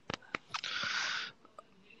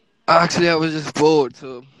Actually, I was just bored,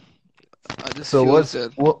 so I just So used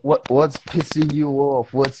it. what's pissing you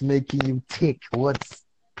off? What's making you tick? What's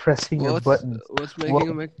pressing your What's buttons? what's What? making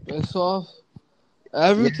him make piss off?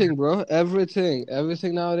 Yeah. Everything, bro. Everything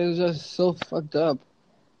nowadays is just so fucked up.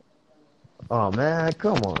 Oh man,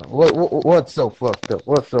 come on. What's so fucked up?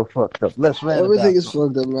 What's so fucked up? Let's rant Everything about is something.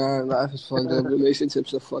 fucked up, man. Life is fucked up.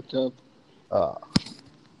 Relationships are fucked up. Uh,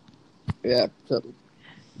 Yeah. So,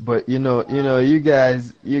 but you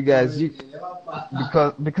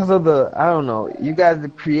because of the I don't know, you guys the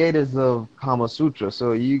creators of Kama Sutra,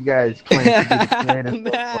 so you guys claim to be the creators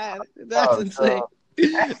of man, that's love. insane.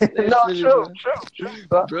 So no, Literally, true, bro. true, true.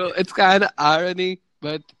 But Bro, it's kind of irony,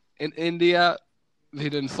 but in India, we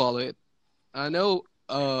didn't follow it. I know.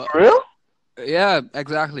 for real? Yeah,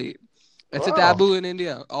 exactly. It's a Wow. taboo in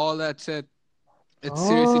India. All that shit. It's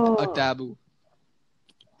seriously a Oh. taboo.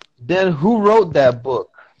 Then who wrote that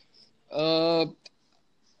book? Uh,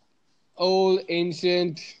 Old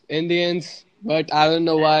ancient Indians, but I don't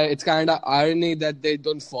know why. It's kind of irony that they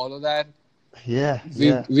don't follow that. Yeah,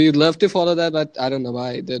 We yeah. we love to follow that, but I don't know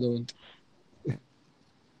why they don't.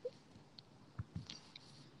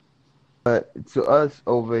 But to us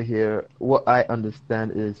over here, what I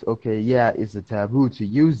understand is okay, yeah, it's a taboo to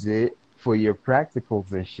use it for your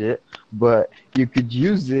practicals and shit, but you could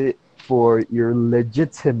use it for your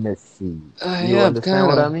legitimacy. You Yeah, understand kind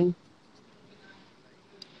what I of. mean?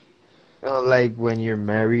 Like when you're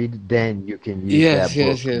married, then you can use Yes, that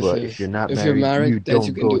yes, book. yes, But if yes. you're not If you're married, married, you that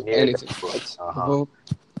you don't can go do near the anything. book. But Uh-huh. before,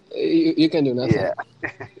 you can do Yeah. nothing.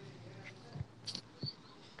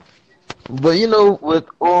 But with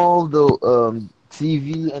all the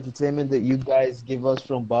TV entertainment that you guys give us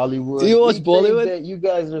from Bollywood, You we watch think Bollywood? that you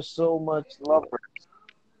guys are so much lovers.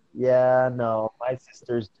 Yeah, no, my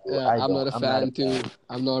sisters do. I I'm don't. not a I'm not a fan fan. too.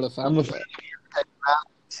 I'm not a fan I'm a of fan that. of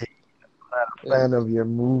technology. I'm not a Yeah, fan of your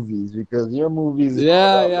movies because your movies is all yeah,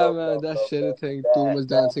 about yeah, love, man. love, That love, shitty love. thing. Too That, much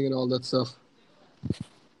that, dancing and all that stuff.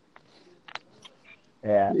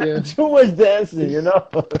 yeah. Yeah. Too much dancing.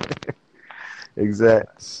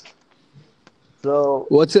 Exactly. So,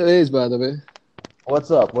 What's your age, by the way?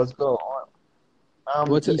 what's up? What's going on? I'm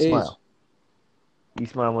What's your age?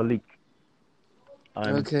 Ismail Malik.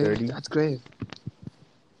 I'm Okay, 30. that's great.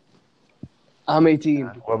 I'm 18.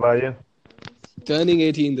 What about you? Turning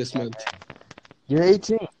 18 this month. You're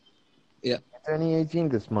 18. Yeah. You're turning 18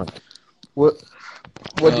 this month. What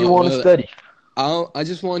do you want to Well, study? I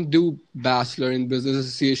just want to do Bachelor in Business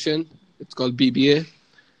Association. It's called BBA.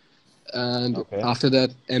 And Okay. after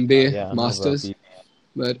that, MBA, Yeah, I know about Masters.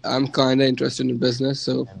 But I'm kind of interested in business,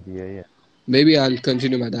 so MBA. Yeah. maybe I'll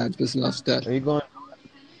continue my dad's business after that. Are you going?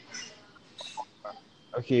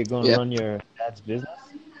 Okay, you're going to Yeah. run your dad's business.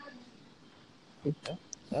 Okay,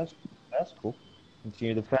 that's cool.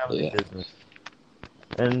 Continue the family Yeah. business,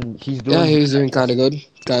 and he's Yeah, doing good, he's I doing kind of guess. good.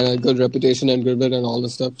 Kind of good reputation and goodwill and all the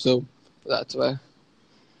stuff, so that's why.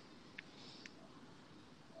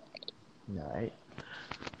 Right.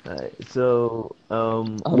 Right. So,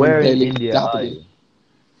 I'm in where in Delhi India are capital. you?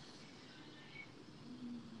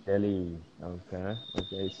 Delhi. Okay.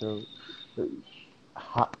 Okay. So,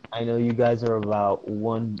 uh, I know you guys are about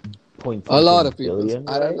one point A lot something of people. billion,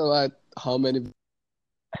 I don't right? know how many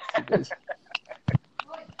because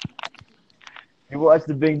You watch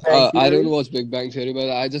The Big Bang I don't Theory? watch Big Bang Theory, but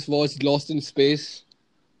I just watched Lost in Space.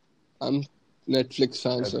 I'm Netflix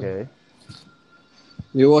fan, so Okay.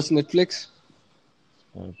 you watch Netflix?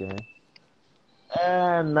 Okay.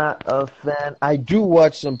 I'm not a fan. I do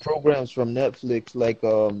watch some programs from Netflix, like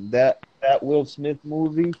that Will Smith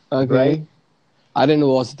movie, Bright. Okay, I didn't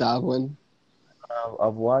watch that one.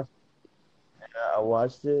 I've watched. I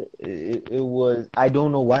watched it. It was. I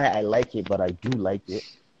don't know why I like it, but I do like it.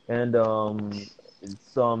 And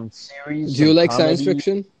some series, Do some you like science comedy,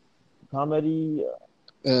 fiction? comedy.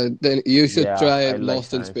 Then you should Yeah, try I like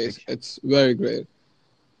Lost in science Space. fiction. It's very great.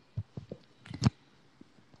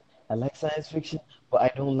 I like science fiction, but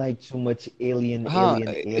I don't like too much alien,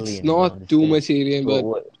 alien, It's alien. You not too understand? much alien, So but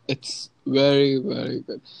what? it's very, very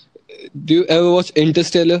good. Do you ever watch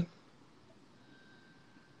Interstellar?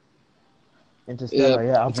 Yeah, Interstellar.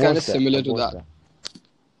 Yeah, I've it's kind of watched that. similar I've to watched that. that.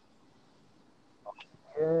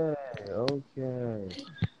 Okay, okay.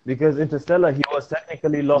 Because Interstellar, he was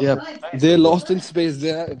technically lost Yeah, in space they're as well. lost in space.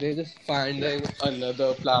 They're just finding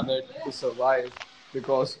another planet to survive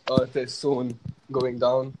because Earth is soon going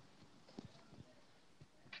down.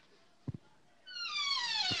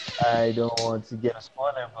 I don't want to get a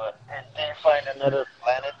spoiler, but did they find another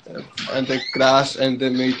planet? And they crash and they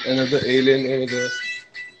meet another alien in the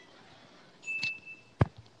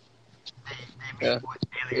They meet yeah with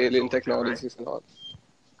aliens alien over there, right? technologies and all.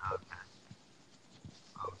 Okay,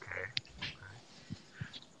 okay.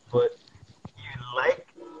 But like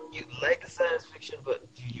you like the science fiction,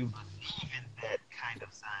 but do you believe in that kind of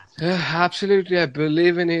science Yeah, fiction? absolutely. I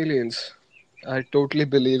believe in aliens. I totally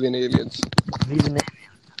believe in aliens. Believe in aliens?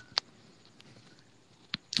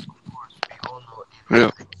 Of course, we all know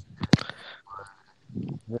Yeah. aliens exist,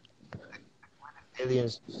 but the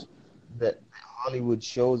aliens that Hollywood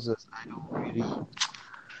shows us,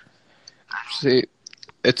 See,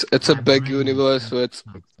 it's a my big brain universe cannot with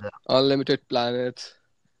accept. unlimited planets.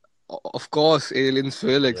 Of course, aliens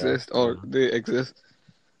will Yeah, exist, or yeah, they exist.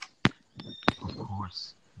 of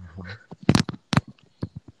course.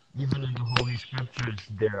 Even in the Holy Scriptures,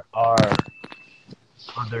 there are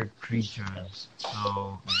other creatures.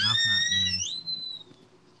 So definitely,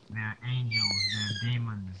 they're angels, they're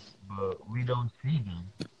demons, but we don't see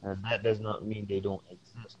them. And that does not mean they don't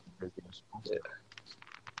exist because they're spoken of.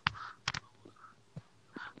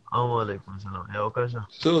 Alaikum salam. Yeah, okay, sir.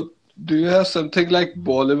 So, do you have something like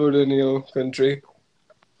Bollywood in your country?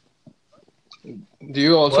 Do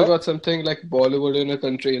you also What? got something like Bollywood in your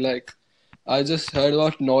country? Like, I just heard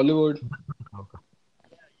about Nollywood. Okay.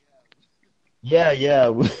 Yeah, yeah.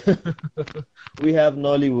 We have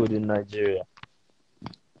Nollywood in Nigeria.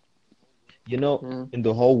 You know, Hmm. in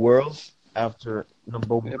the whole world, after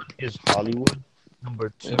number Yep. one is Hollywood,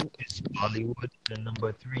 number two Yep. is Bollywood, and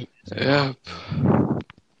number three is Yep. Nollywood.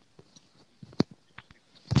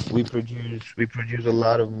 We produce a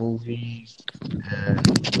lot of movies, and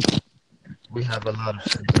we have a lot of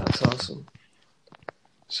That's singers. awesome.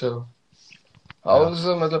 So, Yeah. how's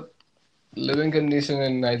the matlab, living condition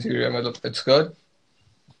in Nigeria? Matlab, it's good.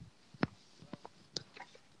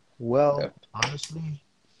 Well, Yep. honestly,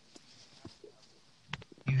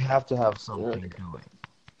 you have to have Right. something doing.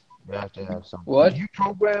 You have to have something. Do What? you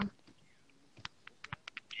program?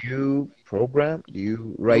 Do you program? Do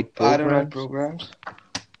you write Nope, I don't write programs? programs.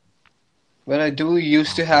 But I do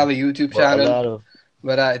used to Okay. have a YouTube But a channel, lot of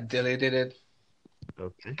but I deleted it.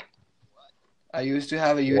 okay. I used to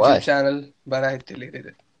have a YouTube Why? channel, but I deleted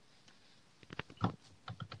it.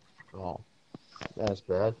 Oh, that's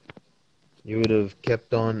bad. You would have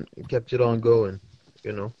kept it on going,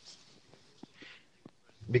 you know.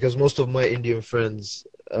 Because most of my Indian friends,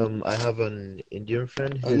 I have an Indian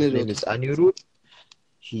friend. His name Anirudh. is Anirudh.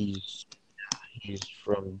 He's he's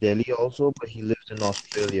from Delhi also, but he lives in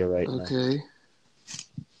Australia right now. Okay.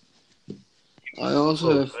 I also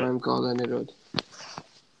have Close, a right? friend called Anirudh.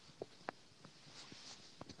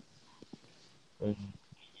 You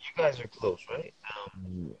guys are close, right?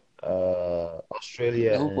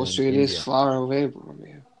 Australia Nope, and Australia is India. far away from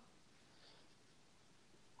here.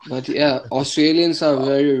 But yeah, Australians are Wow.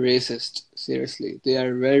 very racist. Seriously, they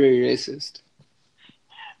are very racist.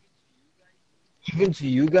 Even to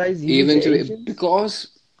you guys, even to Even to Asians?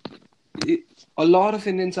 because i- a lot of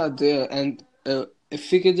Indians are there, and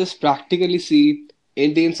if we can just practically see,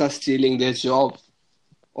 Indians are stealing their job.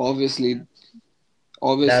 Obviously,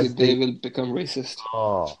 obviously That's they the will become racist.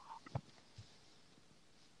 oh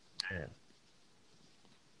man.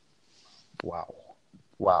 Wow.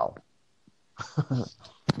 Wow.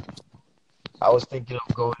 I was thinking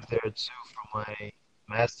of going there too for my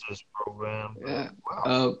master's program, but Yeah. wow,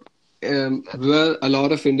 Uh, that's well, a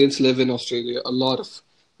lot of Indians live in Australia. A lot of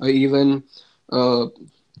even uh,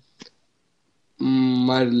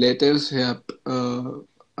 my relatives. Yeah,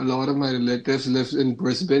 a lot of my relatives live in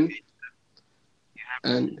Brisbane,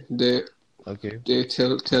 and okay. they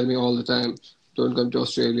tell me all the time, don't come to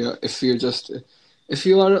Australia if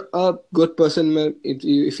you are a good person, man.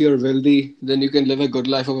 If you're wealthy, then you can live a good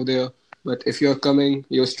life over there. But if you're coming,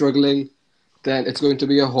 you're struggling, then it's going to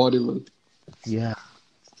be a horrible. Yeah,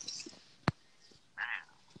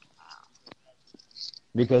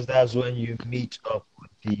 because that's when you meet up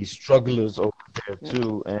with the strugglers over there Yeah.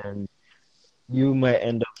 too, and you might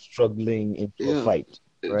end up struggling into a Yeah, fight,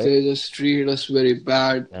 right? they just treat us very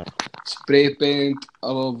bad. Yeah, Spray paint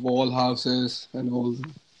our wall houses and all.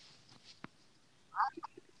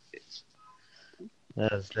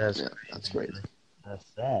 that's Yeah, that's crazy, crazy. man. That's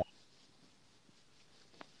sad.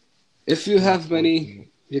 If you have money, Unfortunate.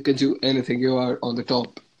 you can do anything. You are on the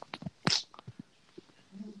top.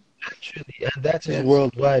 Actually, and that is Yes.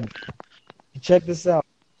 worldwide. Check this out.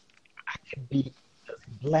 I could be as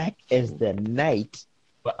black as the night,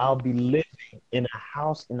 but I'll be living in a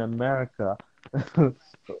house in America.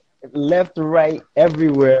 Left, right,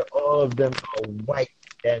 everywhere, all of them are white,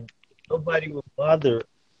 and nobody will bother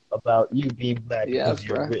about you being black Yeah, because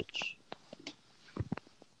you're bro. rich.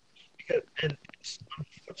 And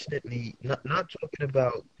unfortunately, not talking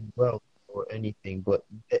about wealth or anything, but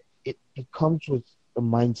it comes with a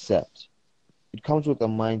mindset. It comes with a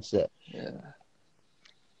mindset. Yeah.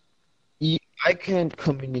 I can't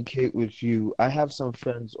communicate with you. I have some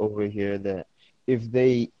friends over here that if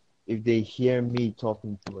they hear me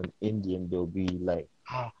talking to an Indian, they'll be like,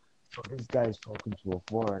 ah, so this guy is talking to a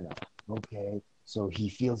foreigner. Okay, so he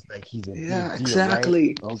feels like he's a Yeah, big deal, right?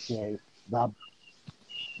 exactly. Okay, blah,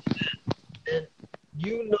 blah. And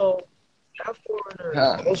you know that foreigner is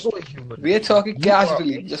Yeah. also a human We are being. talking You are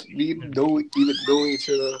casually, also just a we human being. don't even know each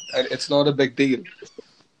other, and it's not a big deal.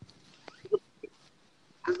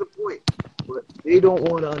 That's the point. But they don't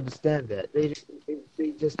want to understand that. They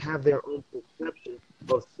just have their own perception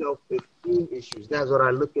of self-esteem issues. That's what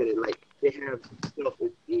I look at it like. They have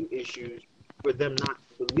self-esteem issues for them not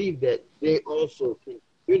to believe that they also can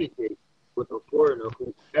communicate with a foreigner,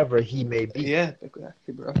 whoever he may be. Yeah,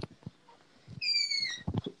 exactly, bro.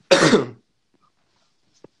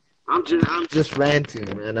 I'm just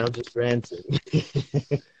ranting, man. I'm just ranting.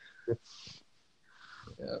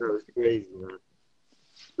 Yeah. That was crazy, man.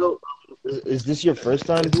 So, is this your first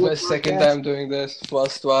time It's doing my second podcast? time doing this.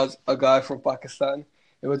 First was a guy from Pakistan.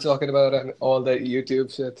 He was talking about all that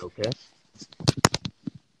YouTube shit. Okay.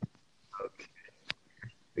 Okay.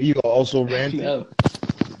 You also ranting? No.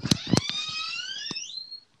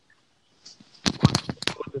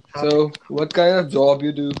 What's the topic? So, what kind of job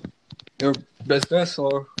you do? Your business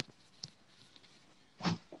or?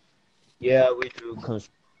 Yeah, we do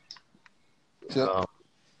construction. So, Um,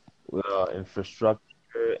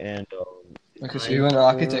 infrastructure and okay, so design you're an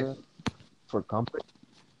architect. for company.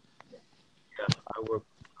 Yeah, I work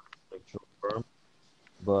for a architectural firm,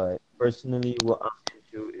 but personally, what I'm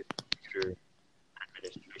into is computer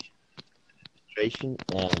administration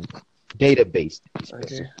and database, to be Okay,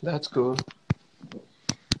 specific. that's cool.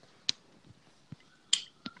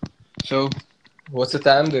 So, what's the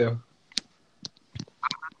time there?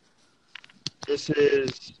 This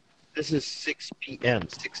is this is 6 p.m.,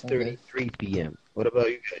 Okay, 6:33 p.m. What about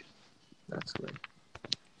you guys? that's great.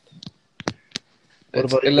 What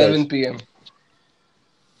It's about you guys? 11 p.m.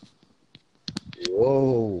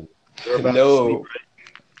 Whoa, you're about to sleep, No,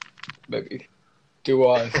 maybe 2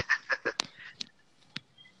 hours. right?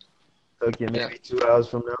 Okay, Yeah. maybe 2 hours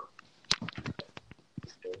from now.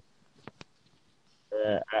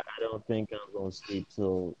 I don't think I'm gonna sleep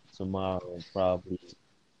till tomorrow, probably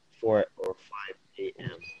 4 or 5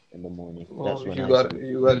 a.m. in the morning. Well, That's when you I got sleep.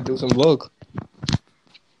 you got to do some work.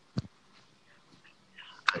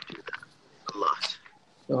 I do that a lot.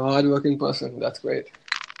 A hard-working person. That's great.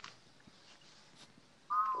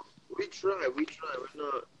 We try. We're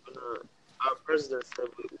not. Our president said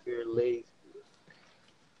we're lazy.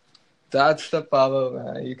 That's the power,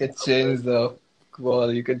 man. You can Our change president. the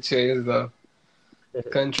world. You can change the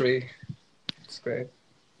country. It's great.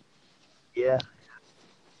 Yeah,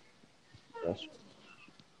 that's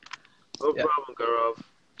no Yeah. problem, Gaurav.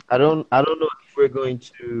 I don't know if we're going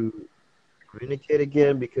to communicate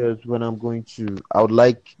again because when I'm going to, I would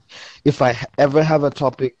like if I ever have a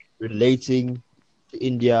topic relating to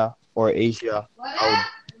India or Asia,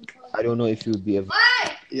 I don't know if you would be available.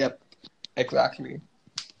 Yep. Exactly.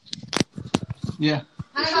 Yeah.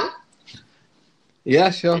 You sure? Yeah.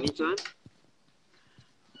 Sure. Anytime?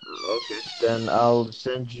 Okay. Then I'll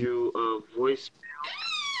send you a voice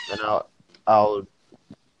and I'll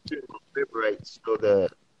do my favorite so that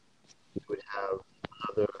we would have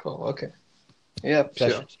another Cool. Okay. Yep. Sure.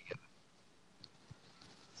 session together.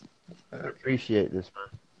 I Okay. appreciate this,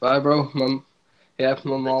 man. Bye, bro. Mom. Yep.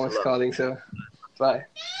 My Thanks mom a is lot. calling. So. Bye.